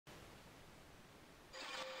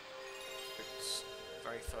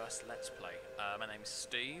first Let's Play. My name's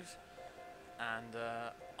Steve, and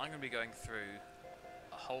I'm going to be going through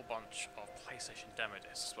a whole bunch of PlayStation demo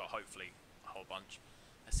discs. Well, hopefully a whole bunch.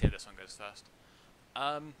 Let's see how this one goes first.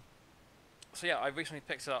 So yeah, I recently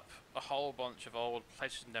picked up a whole bunch of old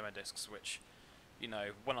PlayStation demo discs, which, you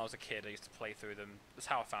know, when I was a kid I used to play through them. That's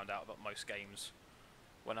how I found out about most games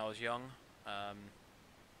when I was young.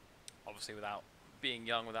 Obviously without being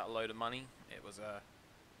young, without a load of money, it was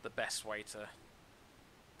the best way to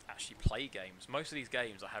actually play games. Most of these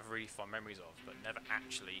games I have really fond memories of, but never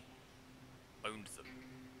actually owned them.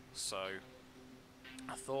 So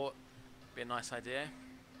I thought it'd be a nice idea,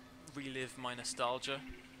 relive my nostalgia,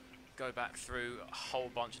 go back through a whole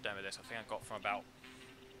bunch of demo discs. I think I got from about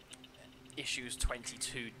issues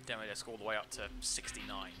 22 demo disc all the way up to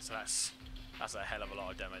 69, so that's a hell of a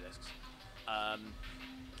lot of demo discs.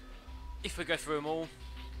 If we go through them all,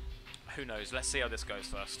 who knows? Let's see how this goes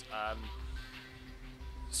first.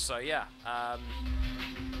 So yeah, I'm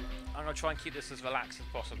going to try and keep this as relaxed as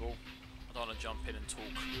possible. I don't want to jump in and talk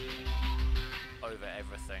over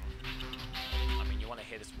everything. I mean, you want to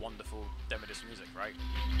hear this wonderful demo disc music, right?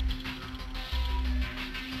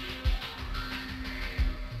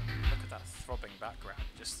 Look at that throbbing background.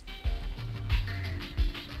 Just,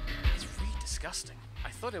 it's really disgusting. I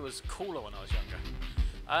thought it was cooler when I was younger.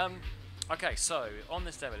 Okay, so on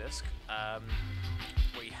this demo disc,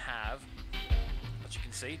 we have, as you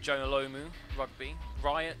can see, Jonah, Lomu, Rugby,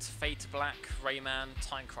 Riot, Fate Black, Rayman,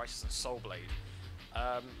 Time Crisis, and Soul Blade.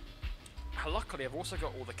 Luckily, I've also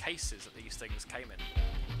got all the cases that these things came in,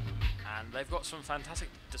 and they've got some fantastic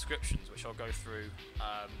descriptions, which I'll go through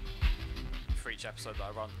for each episode that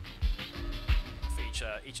I run, for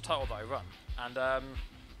each title that I run. And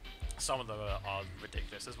some of them are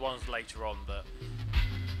ridiculous. There's ones later on that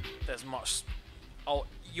there's much.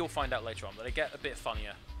 You'll find out later on, but they get a bit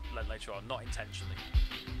funnier later on, not intentionally.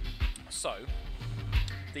 So,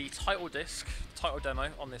 the title demo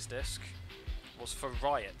on this disc was for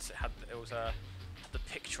Riot. Had the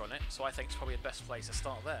picture on it, so I think it's probably the best place to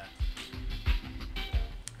start there.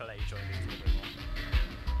 I'll let you join me a little bit more.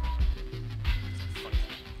 Funny.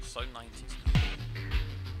 So 90s.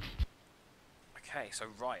 Okay, so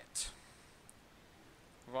Riot.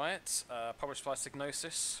 Riot, published by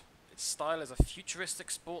Psygnosis. Its style is a futuristic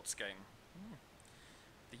sports game.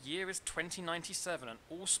 The year is 2097 and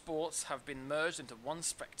all sports have been merged into one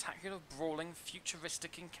spectacular, brawling,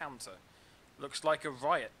 futuristic encounter. Looks like a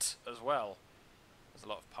riot as well. There's a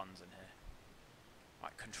lot of puns in here.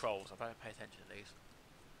 Right, controls. I better pay attention to these.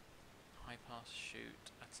 High pass,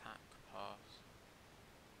 shoot, attack, pass.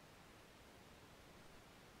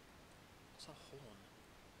 What's a horn?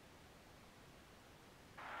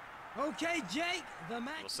 Okay, Jake, the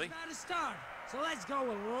match is about to start. So let's go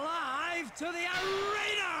live to the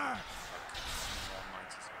arena!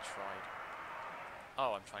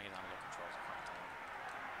 Oh, I'm trying to get down the controls. I can't tell.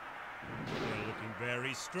 They're looking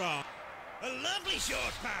very strong. A lovely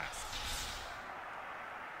short pass!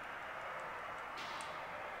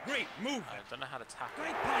 Great move! I don't know how to tackle.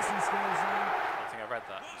 Great passing skills, I don't think I read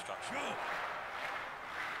that instruction. Go.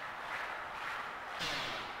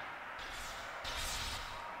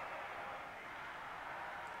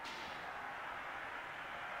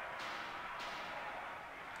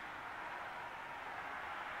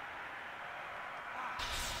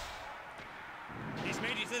 He's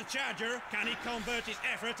made it to the charger. Can he convert his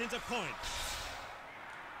effort into points?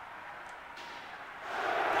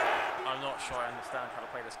 I'm not sure I understand how to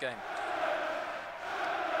play this game.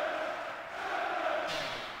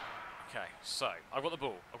 Okay, so I've got the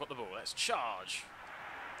ball. Let's charge.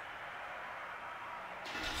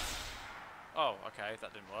 Oh, okay,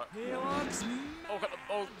 that didn't work. He looks Oh, got the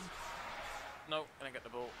ball. No, I didn't get the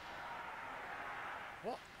ball.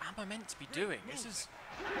 What am I meant to be doing? This is.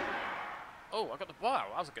 Oh, I got the. Wow,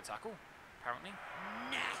 that was a good tackle. Apparently.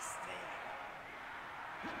 nasty.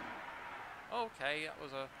 Okay, that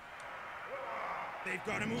was a. They've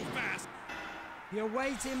got to move fast. The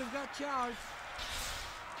away team have got charged.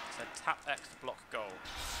 It said tap X to block goal.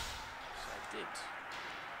 So I did.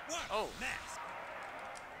 What? Oh. Mess.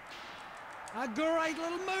 A great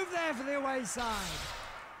little move there for the away side.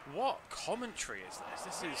 What commentary is this?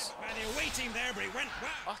 This is By the away team there, but he went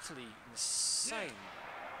well. utterly insane.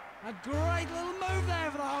 A great little move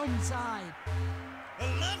there for the home side. A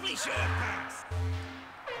lovely short pass.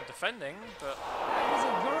 I'm defending, but It was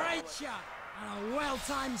a great shot and a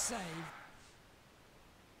well-timed save.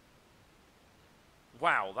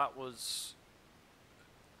 wow, that was.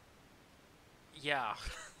 Yeah.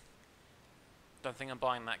 Don't think I'm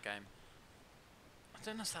buying that game. I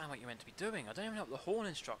don't understand what you're meant to be doing. I don't even know what the horn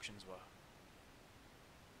instructions were.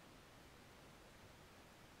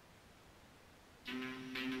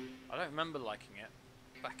 I don't remember liking it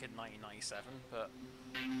back in 1997, but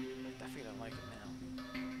I definitely don't like it now.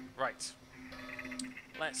 Right.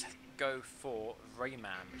 Let's go for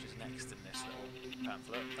Rayman, which is next in this little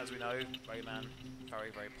pamphlet. As we know, Rayman,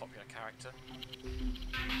 very, very popular character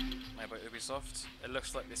made by Ubisoft. It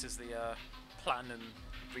looks like this is the platinum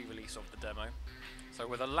re-release of the demo. So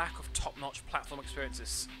with a lack of top-notch platform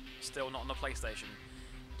experiences still not on the PlayStation,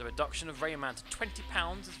 the reduction of Rayman to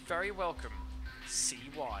 £20 is very welcome. See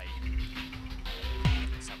why.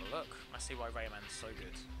 Let's have a look. Let's see why Rayman's so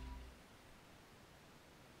good.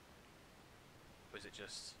 Or is it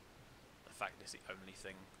just the fact that it's the only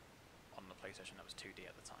thing on the PlayStation that was 2D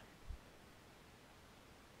at the time?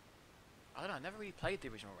 I don't know, I never really played the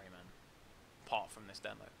original Rayman, apart from this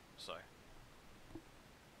demo, so.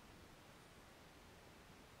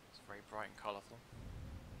 It's very bright and colourful.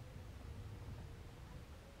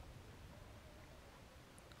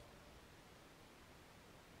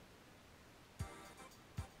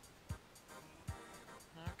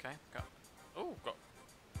 Okay, got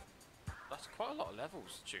that's quite a lot of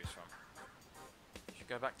levels to choose from. Should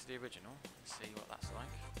go back to the original and see what that's like.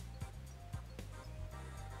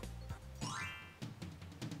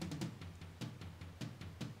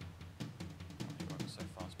 It wasn't so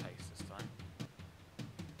fast paced this time.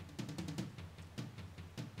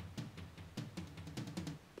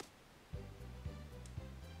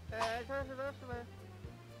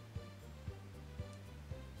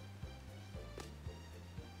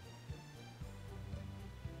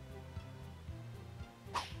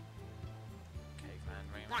 Caveman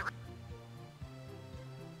Rayman.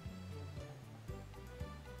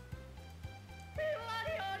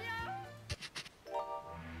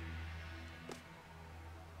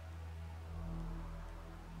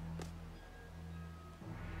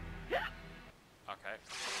 Okay.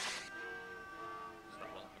 So that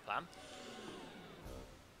wasn't the plan.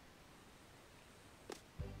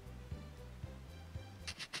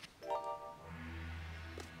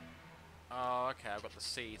 Oh, okay, I've got the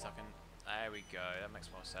seeds, I can... There we go, that makes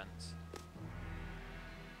more sense.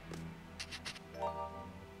 I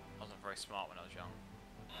wasn't very smart when I was young.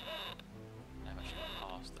 Never actually got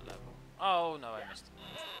past the level. Oh, no, I missed it.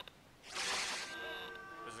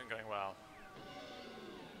 This isn't going well.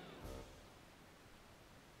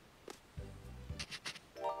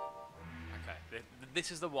 Okay,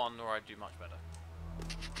 this is the one where I do much better.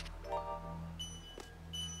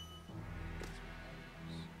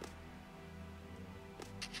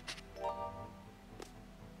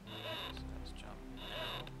 So let's jump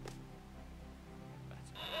now.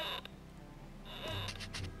 Better.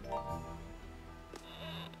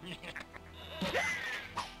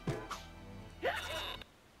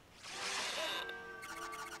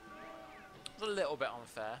 It's a little bit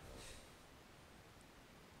unfair.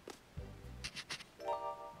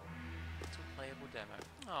 Little playable demo.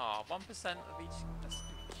 Oh, 1% of each. That's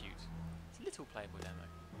cute. It's a little playable demo.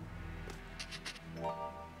 Okay,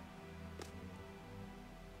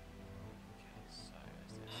 so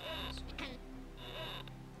is this way?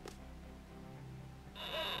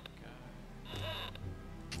 Go.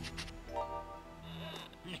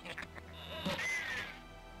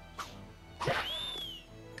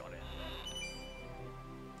 Got it.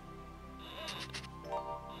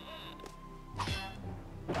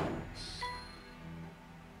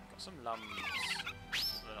 Got some lums.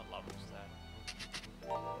 They're not lums, they're...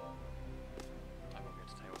 I won't be able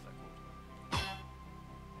to tell you what they're called.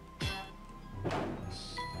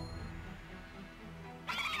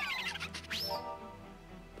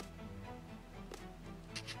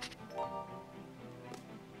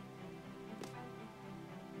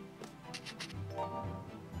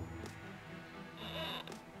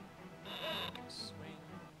 Swing.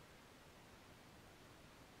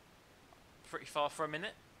 Pretty far for a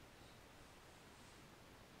minute.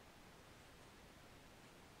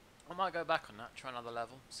 I might go back on that, try another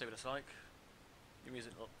level, see what it's like. The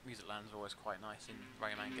music lands are always quite nice in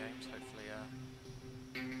Rayman games. Hopefully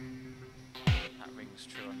that rings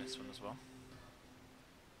true on this one as well.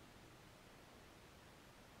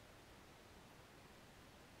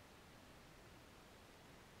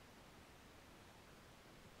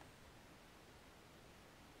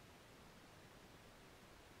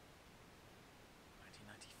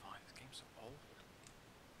 This game's so old.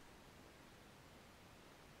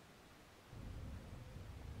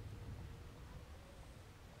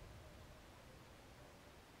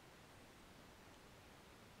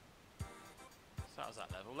 So that was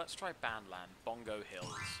that level. Let's try Bandland, Bongo Hills.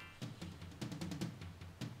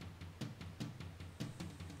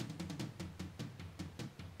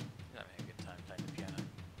 You're having a good time playing the piano.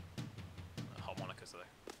 Harmonicas though.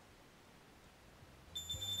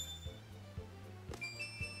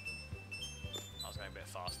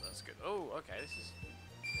 faster. That's good. Oh, okay. This is...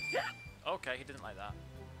 Okay, he didn't like that.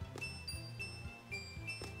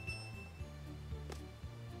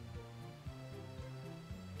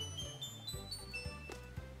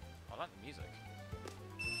 I like the music.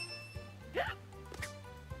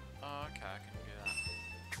 Oh, okay, I can do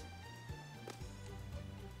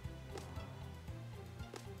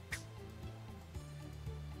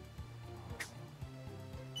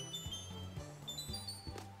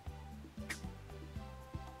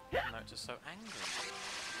that. No, it's just so angry.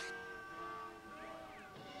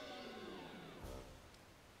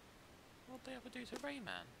 What'd they ever do to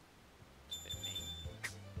Rayman? It's a bit mean.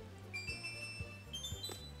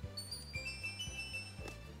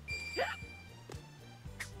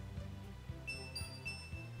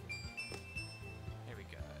 Here we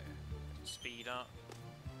go. Speed up.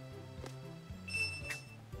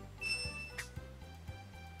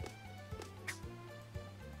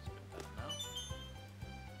 It's a bit better now.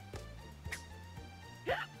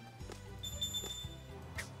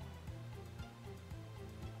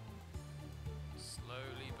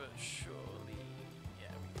 Slowly but surely.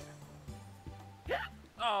 Yeah, we go.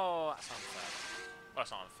 Oh, that's unfair. Well,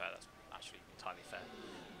 that's not unfair, that's actually entirely fair.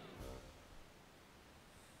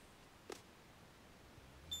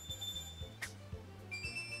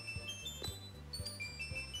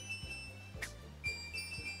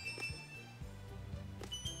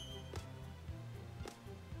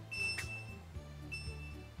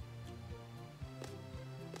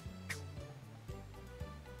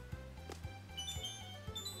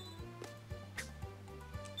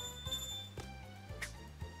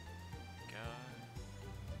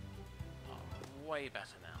 Way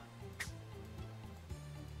better now.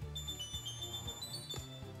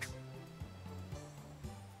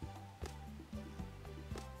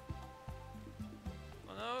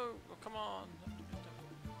 Oh no! Oh, come on!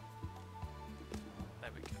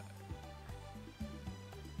 There we go.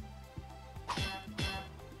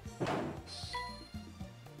 There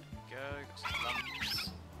we go. Got some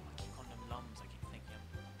lungs. I keep calling them lungs. I keep thinking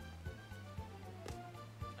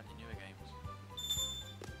and the newer games.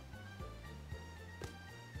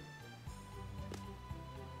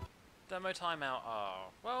 Demo timeout.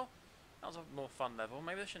 Oh, well, that was a more fun level.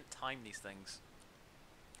 Maybe I shouldn't time these things.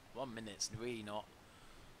 1 minute's really not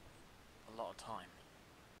a lot of time.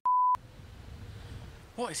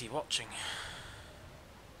 What is he watching?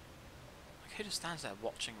 Like, who just stands there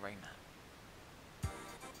watching Rayman?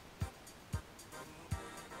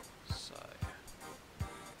 So,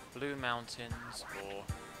 Blue Mountains or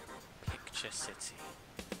Picture City?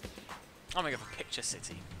 I'm gonna go for Picture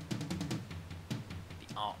City.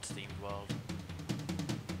 Art-themed world.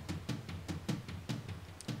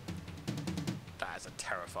 That is a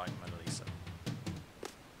terrifying Mona Lisa.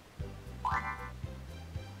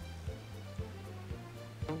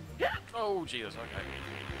 Oh Jesus! Okay.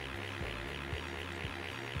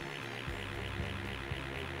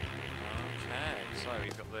 Okay, so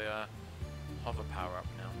we've got the hover power up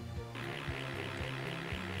now.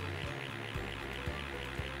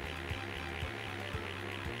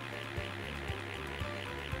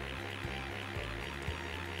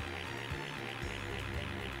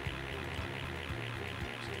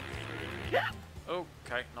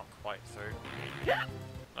 Okay, not quite through.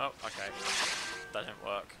 Oh, okay. That didn't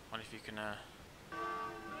work. Wonder if you can,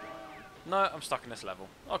 No, I'm stuck in this level.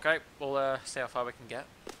 Okay, we'll, see how far we can get.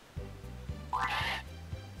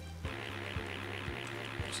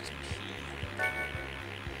 This is key.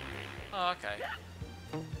 Oh, okay.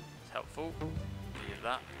 It's helpful. Leave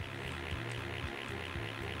that.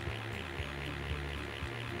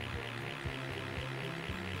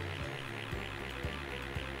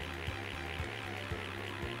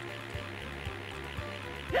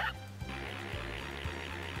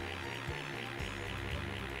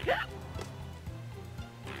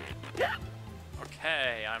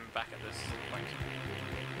 Okay, I'm back at this point.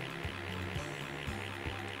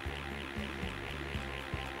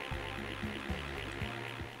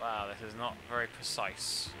 Wow, this is not very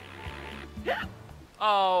precise.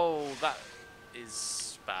 Oh, that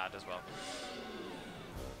is bad as well.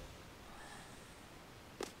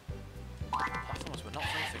 Platforms were not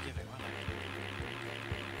very forgiving, were they?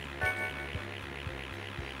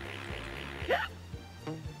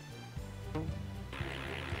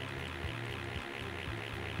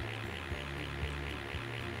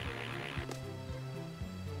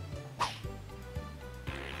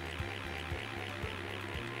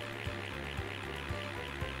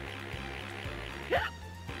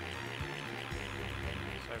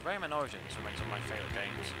 Rayman Origins remains one of my favourite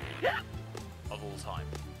games of all time.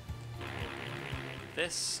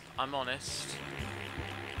 This, I'm honest,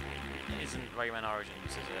 isn't Rayman Origins,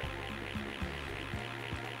 is it?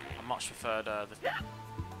 I much preferred the...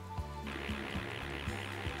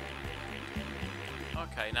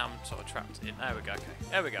 Okay, now I'm sort of trapped in... There we go, okay.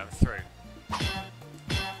 There we go, I'm through.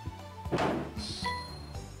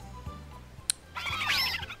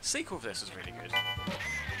 Sequel of this is really good.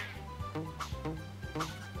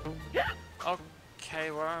 Okay,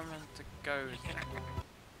 where am I meant to go?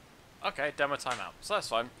 Okay, demo timeout, so that's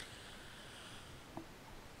fine.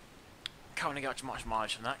 Can't really get much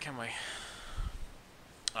mileage from that, can we?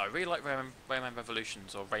 Oh, I really like Rayman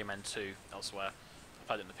Revolutions, or Rayman 2 elsewhere. I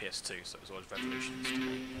played it in the PS2, so it was always Revolutions to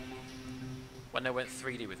me. When they went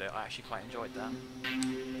 3D with it, I actually quite enjoyed that.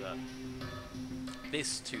 But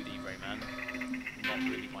this 2D Rayman, not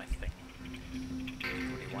really my thing.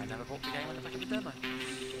 Probably why I never bought the game on the back of the demo.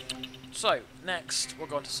 So, next we're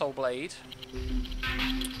going to Soul Blade,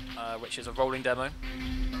 which is a rolling demo.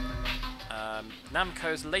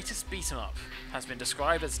 Namco's latest beat-em-up has been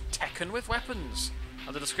described as Tekken with weapons,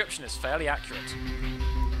 and the description is fairly accurate.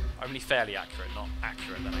 Only fairly accurate, not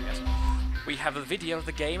accurate then, I guess. We have a video of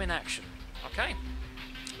the game in action. Okay,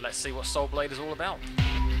 let's see what Soul Blade is all about.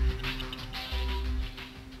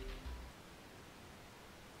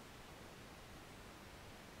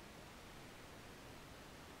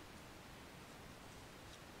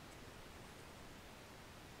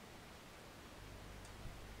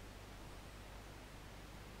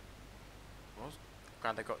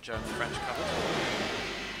 Glad they got German and French covered.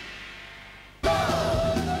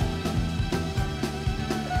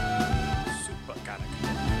 Super organic.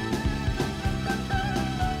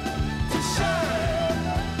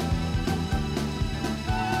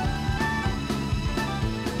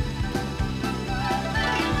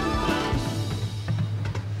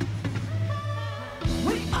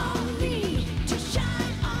 We all need to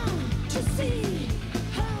shine on to see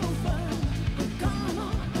how far we've gone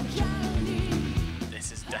on a journey.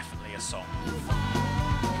 This is definitely a song.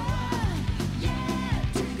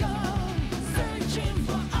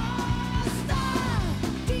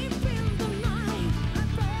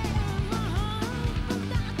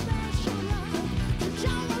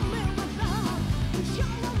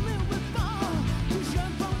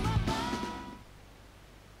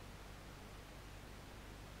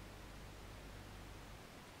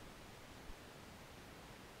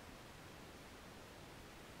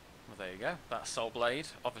 Well, there you go. That's Soul Blade.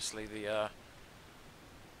 Obviously the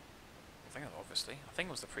I think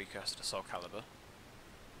it was the precursor to Soul Calibur.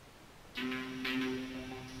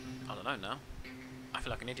 I don't know now. I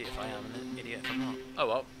feel like an idiot if I am, and an idiot if I'm not. Oh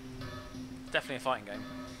well. Definitely a fighting game.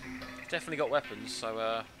 Definitely got weapons,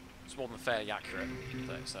 so it's more than fairly accurate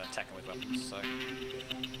that it's Tekken with weapons, so...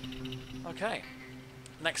 Okay.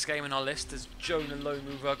 Next game in our list is Jonah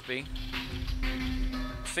Lomu Rugby.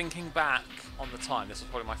 Thinking back on the time, this was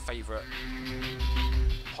probably my favourite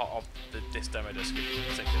part of this demo disc in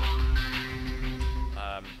particular.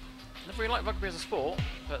 Never really liked rugby as a sport,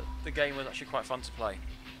 but the game was actually quite fun to play.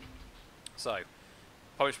 So,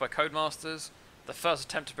 published by Codemasters, the first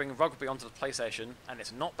attempt to bring rugby onto the PlayStation, and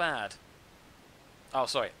it's not bad. Oh,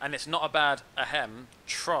 sorry, and it's not a bad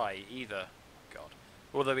try either. God.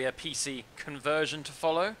 Will there be a PC conversion to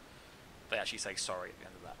follow? They actually say sorry at the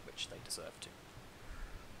end of that, which they deserve to.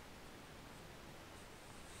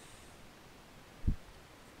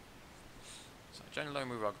 So, Jonah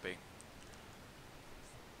Lomu Rugby.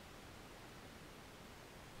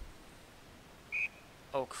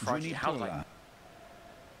 Oh, crikey, how did I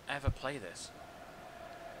ever play this?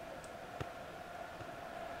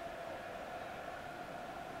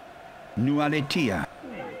 Nualetia.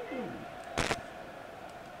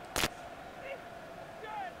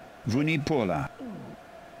 Vunipola.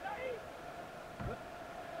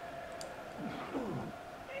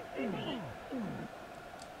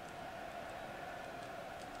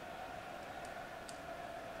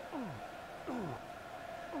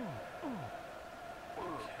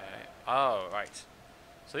 Oh, right.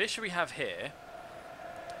 So the issue we have here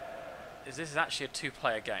is this is actually a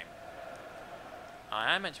two-player game.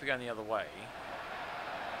 I am meant to be going the other way.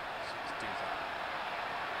 So let's do that.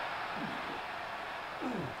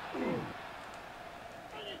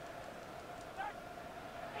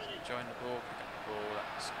 Join the ball, pick up the ball,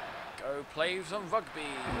 let's go play some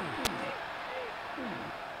rugby.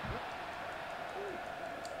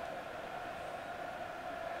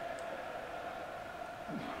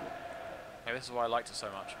 Okay, this is why I liked it so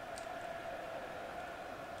much.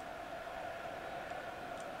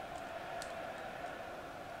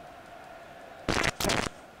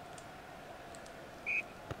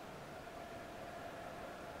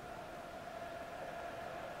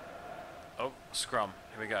 Oh, scrum.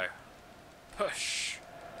 Here we go. Push.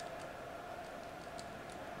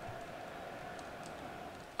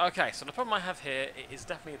 Okay, so the problem I have here, it is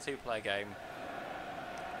definitely a two-player game.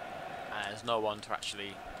 And there's no one to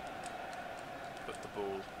actually put the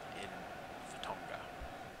ball in for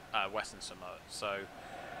Tonga. Western Samoa. So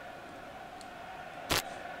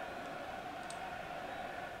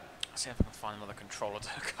see if I can find another controller to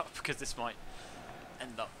hook up, because this might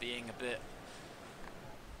end up being a bit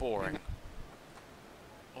boring.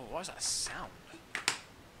 Oh, what is that sound?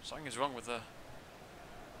 Something is wrong with the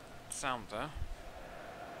sound there.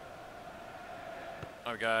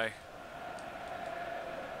 Okay.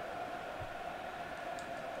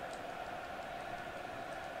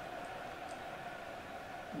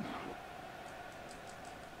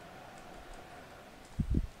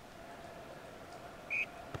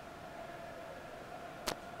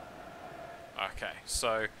 Okay,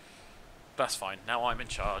 so that's fine. Now I'm in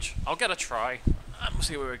charge. I'll get a try, and we'll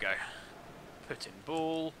see where we go. Put in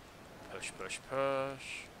ball. Push, push,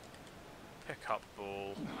 push. Pick up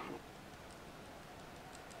ball.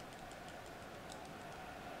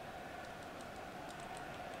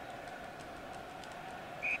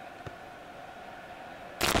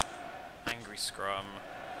 Angry scrum.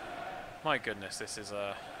 My goodness, this is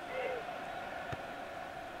a...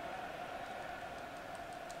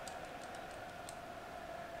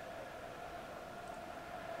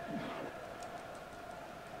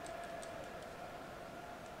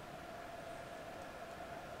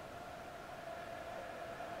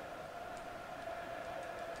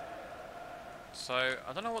 So,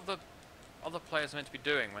 I don't know what the other players are meant to be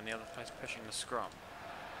doing when the other player's pushing the scrum.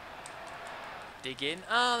 Dig in?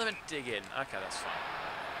 Ah, they're meant to dig in. Okay, that's fine.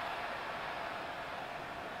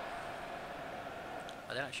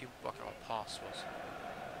 I didn't actually work out what pass was.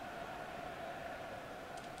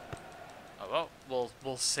 Oh well,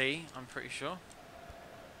 we'll see, I'm pretty sure.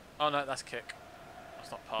 Oh no, that's kick. That's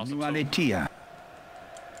not pass at all. Nualetia.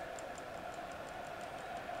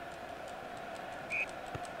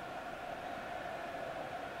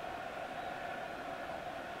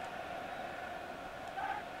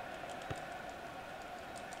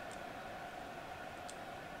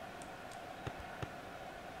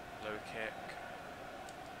 Low kick.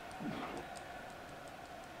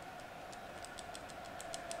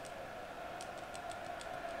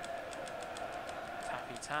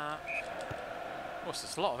 Tappy tap. Oh, so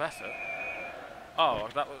it's a lot of effort. Oh,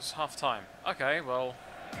 that was half time. Okay, well,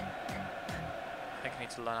 I think I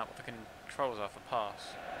need to learn out what the controls are for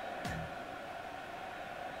pass.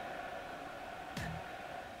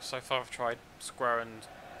 So far I've tried square and...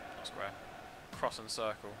 not square. Cross and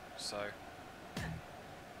circle, so...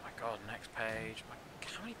 My god, next page.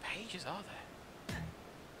 How many pages are there?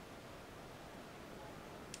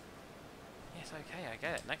 Yes, okay, I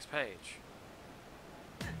get it. Next page.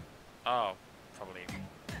 Oh, probably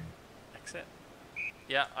exit.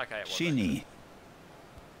 Yeah, okay, it was. Shini.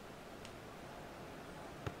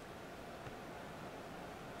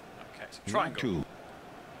 Okay, so triangle. Ratu.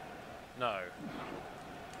 No.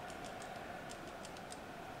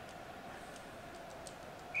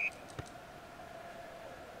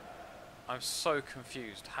 I'm so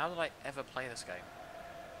confused. How did I ever play this game?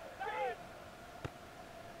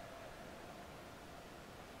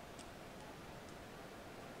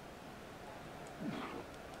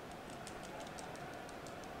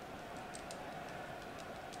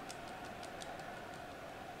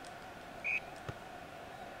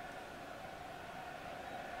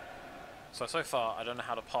 So far, I don't know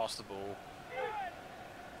how to pass the ball.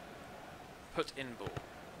 Put in ball.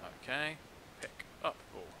 Okay. Pick up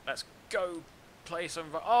ball. Let's go play some...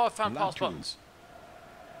 Oh, I found pass buttons.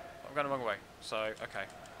 I'm going the wrong way. So, okay.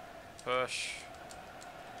 Push.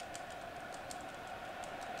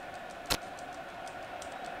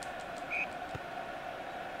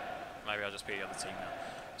 Maybe I'll just be the other team now.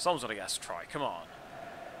 Someone's going to get us a try. Come on.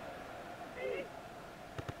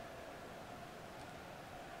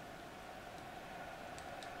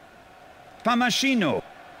 Pamashino.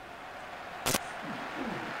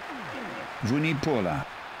 Vunipola.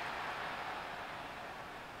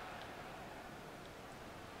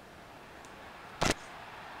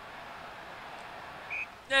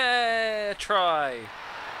 Yeah, try.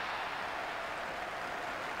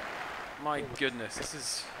 My goodness, this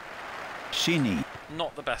is Shini.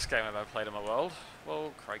 not the best game I've ever played in my world.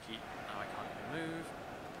 Well, crikey, now I can't even move.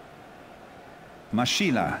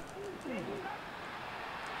 Mashila.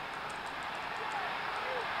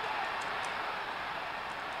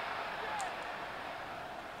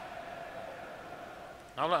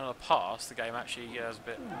 Now letting a pass, the game actually is a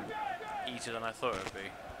bit easier than I thought it would be.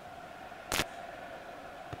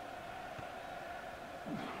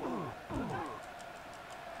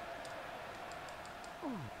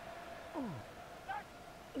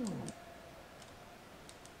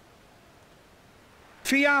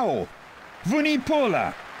 Fiao.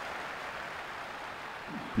 Vunipola.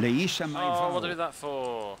 Leisha mai Oh, what vau. did that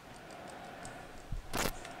for?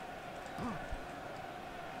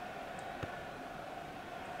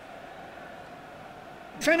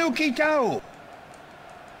 Fenukitao.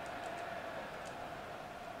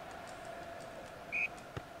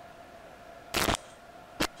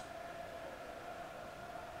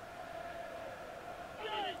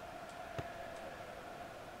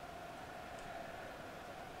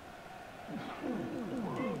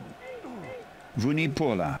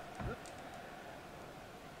 Vunipola.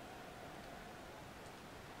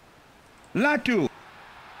 Latu.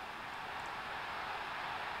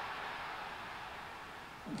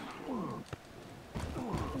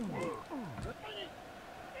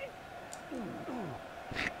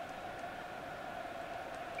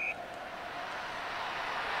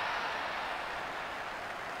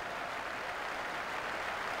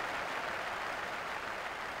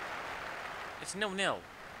 It's 0-0.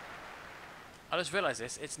 I just realised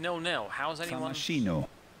this. It's 0-0. How's anyone... Famascino.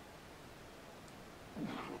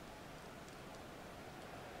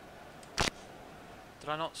 Did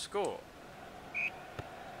I not score?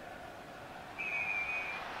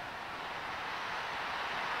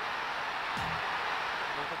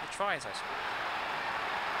 What about the tries I scored?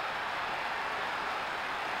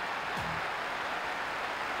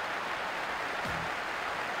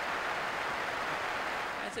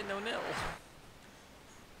 Why is it 0-0?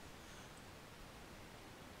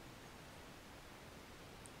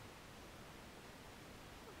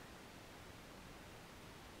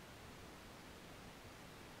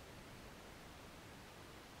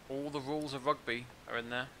 All the rules of rugby are in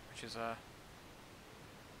there, which is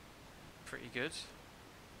pretty good.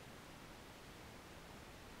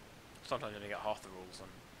 Sometimes you only get half the rules and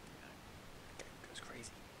it goes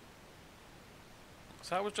crazy.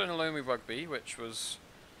 So that was Jonah Lomu Rugby, which was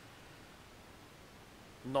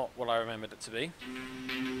not what I remembered it to be.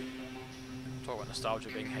 Talk about nostalgia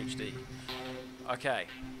being HD. Okay,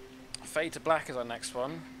 Fade to Black is our next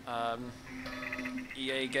one.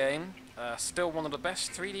 EA game. Still one of the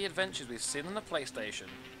best 3D adventures we've seen on the PlayStation,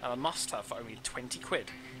 and a must-have for only 20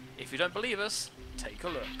 quid. If you don't believe us, take a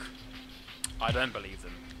look. I don't believe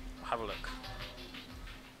them. Have a look.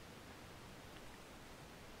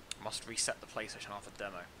 Must reset the PlayStation after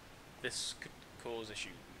demo. This could cause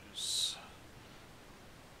issues.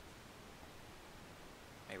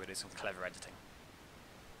 Maybe do some clever editing.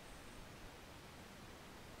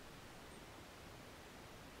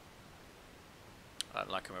 I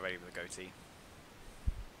don't like him already with a goatee.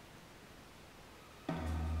 Oh,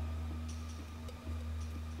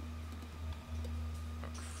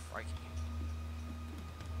 crikey.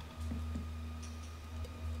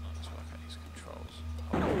 Oh, let's work out these controls.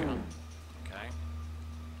 Hold on, gun. Okay.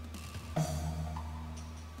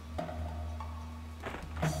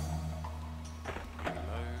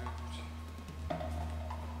 Reload.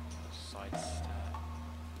 Side step.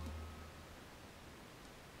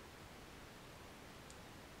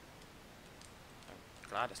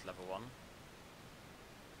 Glad it's level 1.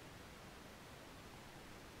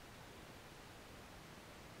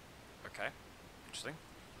 Okay, interesting.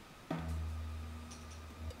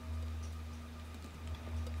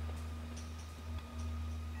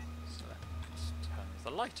 So let's turn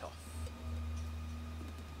the light off.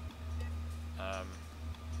 I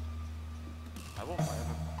want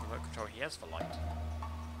whatever remote control he has for light.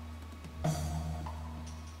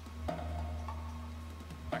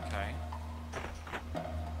 Okay.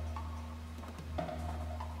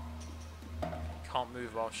 Can't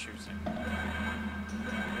move while shooting.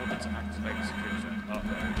 Order to activate the security zone.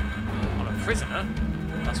 Uh-oh. I'm a prisoner?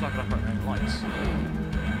 That's why I can operate my own lights.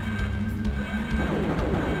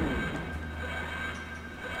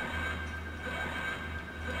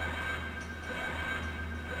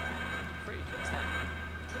 Pretty content.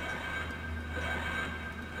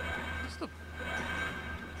 What's the...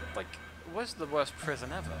 Like, where's the worst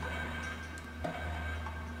prison ever?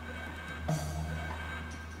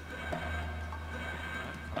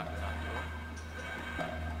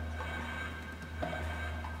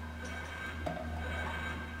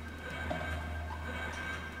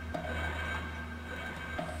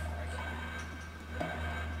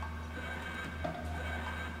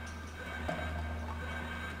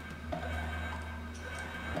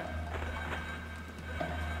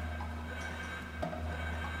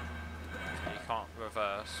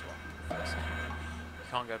 Reverse. Well, reverse. You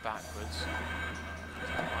can't go backwards.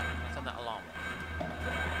 I turn that alarm off.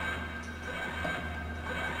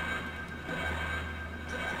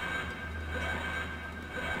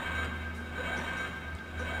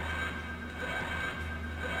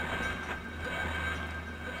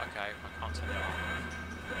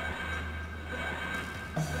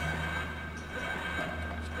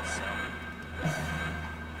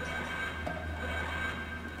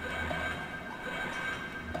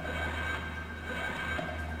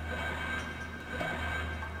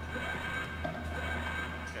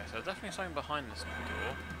 there's definitely something behind this door.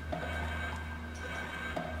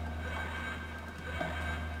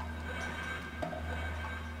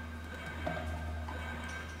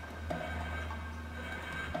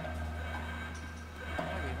 Oh,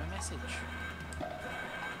 we have a message.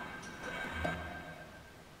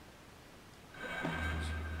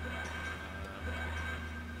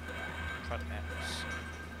 Try the X.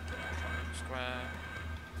 Triangle square.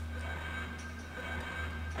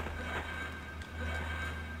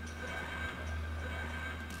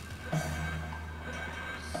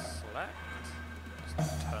 Select. This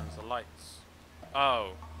turns the lights.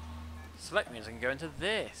 Oh. Select means I can go into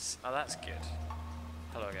this. Oh, that's good.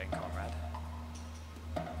 Hello again, comrade.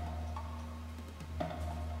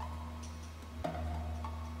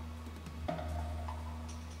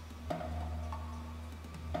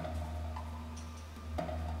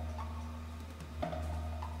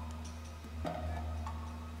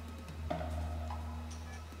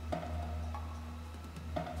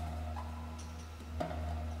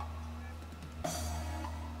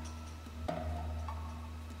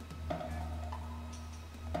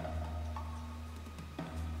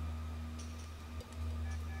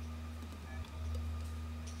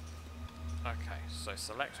 Okay, so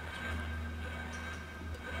select must be in there.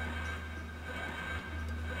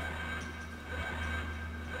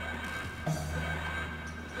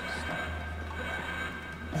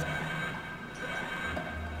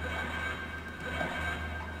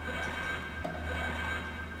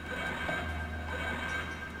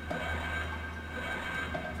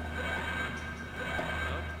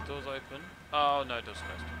 Oh, door's open. Oh no, door's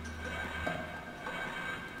closed.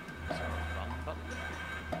 Is there a run button?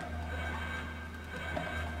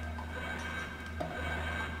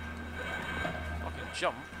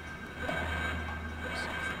 Jump. Something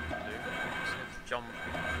we can do. See if jump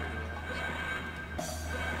works.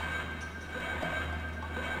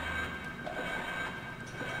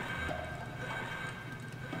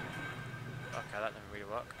 Okay, that didn't really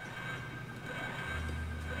work.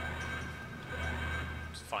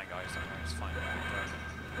 It's fine, guys. Don't worry, it's fine.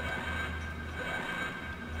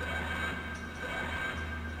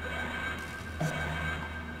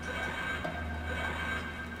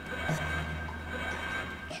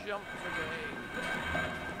 Jump brigade.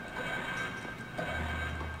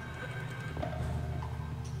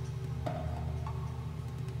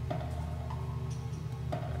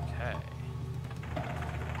 Okay.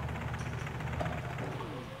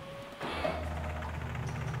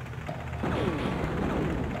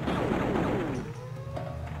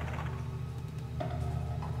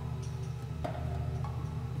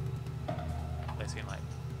 They seem like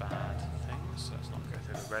bad things, so let's not go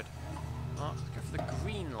through the red. Oh, let's go for the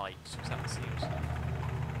green light, because that seems...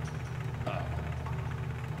 Oh.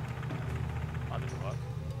 That didn't work.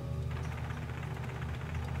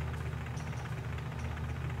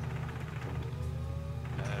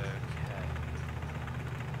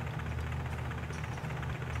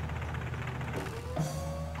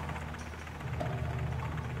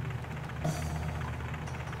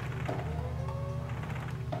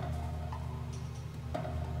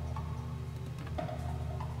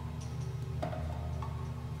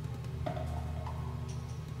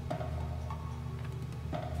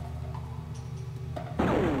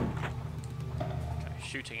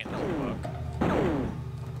 Shooting it doesn't work.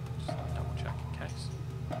 Just double check in case.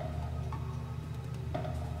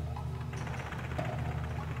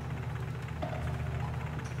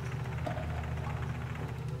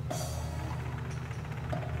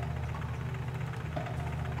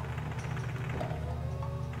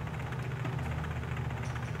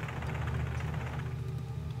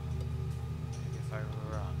 Maybe if I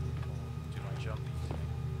run, or do I jump?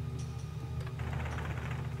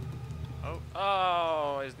 Oh,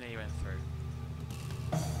 oh, his knee went through.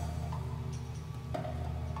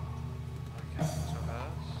 Okay, let's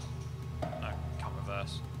reverse. No, can't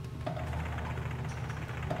reverse.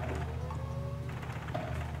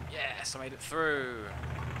 Yes, I made it through.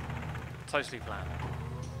 Totally planned.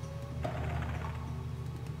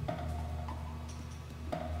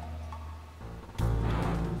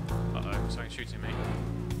 Uh-oh, something's shooting me.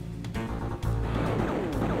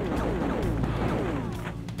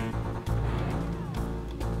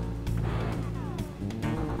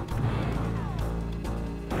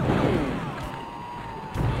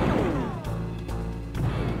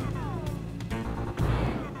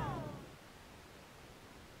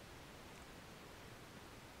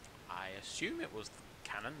 I assume it was the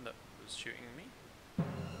cannon that was shooting me.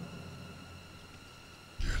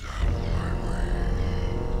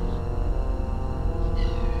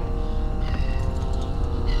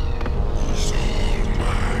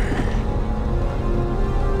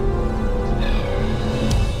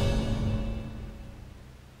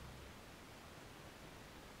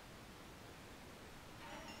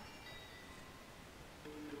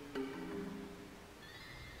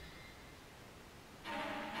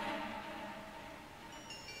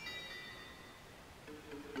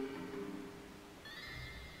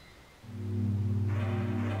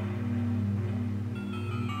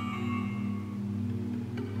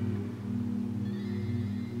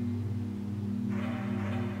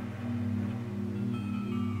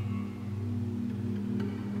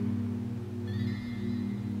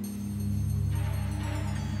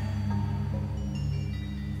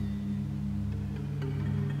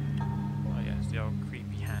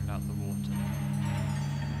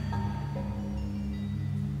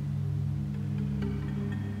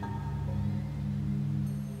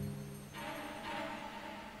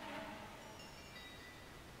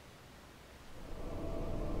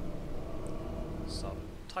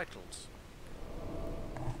 titled.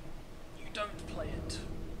 You don't play it.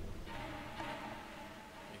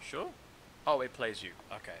 You sure? Oh, it plays you.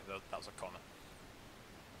 Okay, that was a Connor.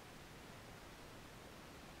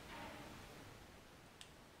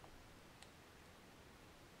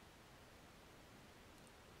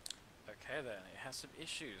 Okay then, it has some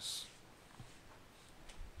issues.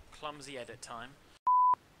 Clumsy edit time.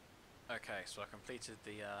 Okay, so I completed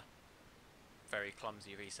the very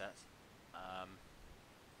clumsy reset.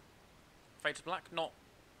 Fade to Black, not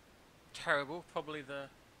terrible, probably the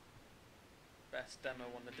best demo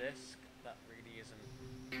on the disc. That really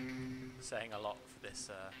isn't saying a lot for this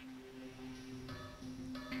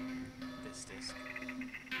this disc.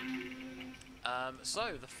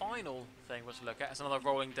 So the final thing we're to look at is another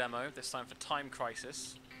rolling demo, this time for Time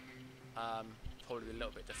Crisis. Probably a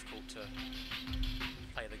little bit difficult to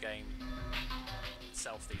play the game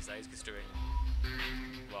itself these days, considering,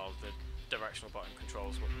 well, the directional button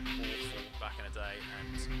controls were awful back in the day,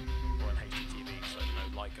 and were on HDTV, so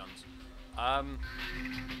no light guns.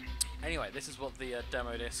 Anyway, this is what the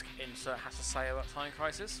demo disc insert has to say about Time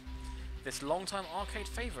Crisis. This long-time arcade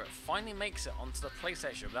favourite finally makes it onto the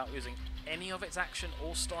PlayStation without losing any of its action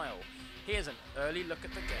or style. Here's an early look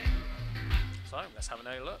at the game. So, let's have an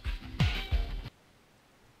early look.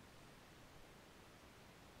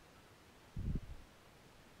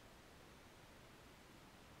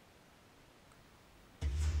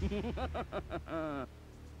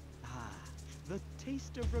 The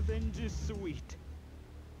taste of revenge is sweet.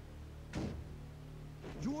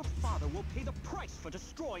 Your father will pay the price for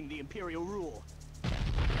destroying the Imperial rule.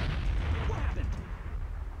 What happened?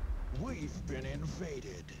 We've been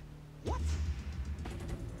invaded. What?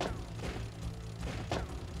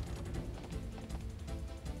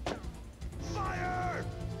 Fire!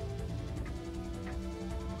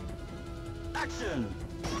 Action!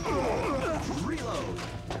 Reload!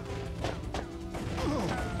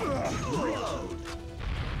 Reload!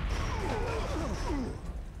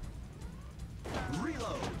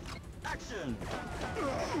 Reload! Action!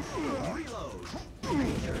 Reload!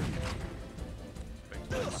 Major! Brings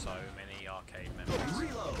back so many arcade memories.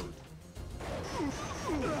 Reload!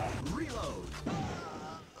 Reload!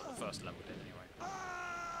 The first level did anyway.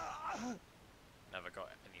 Never got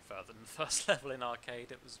any further than the first level in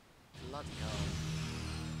arcade, it was bloody hell.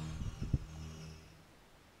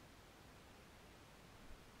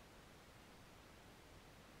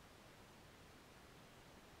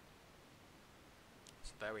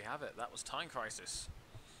 So there we have it, that was Time Crisis.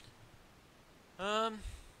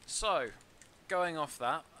 So, going off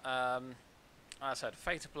that, as I said,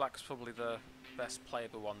 Fate of Black was probably the best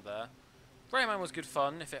playable one there. Rayman was good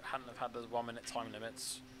fun if it hadn't have had those 1 minute time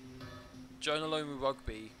limits. Jonah Lomu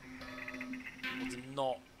Rugby was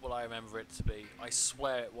not what I remember it to be. I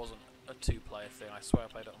swear it wasn't a 2-player thing. I swear I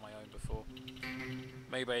played it on my own before.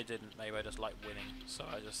 Maybe I didn't. Maybe I just liked winning, so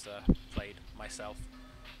I just played myself.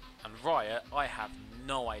 And Riot, I have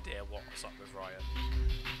no idea what's up with Riot.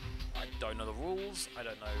 I don't know the rules. I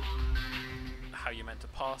don't know how you're meant to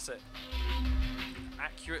pass it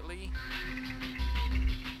accurately.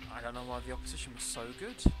 I don't know why the opposition was so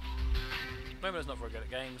good. Maybe it's not very good at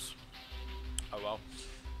games. Oh well.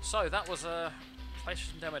 So that was a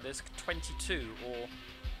PlayStation Demo Disc 22, or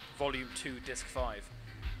Volume 2 Disc 5.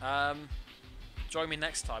 Join me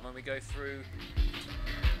next time when we go through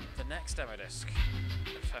the next demo disc,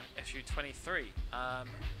 issue 23.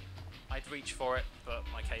 I'd reach for it, but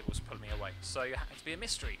my cable's pulling me away. So you have to be a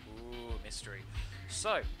mystery. Ooh, mystery.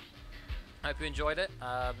 So, I hope you enjoyed it.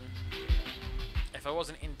 If I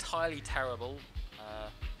wasn't entirely terrible,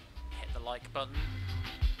 hit the like button.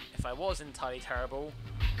 If I was entirely terrible,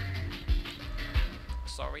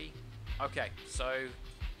 sorry. Okay, so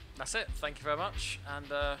that's it. Thank you very much, and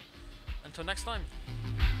until next time.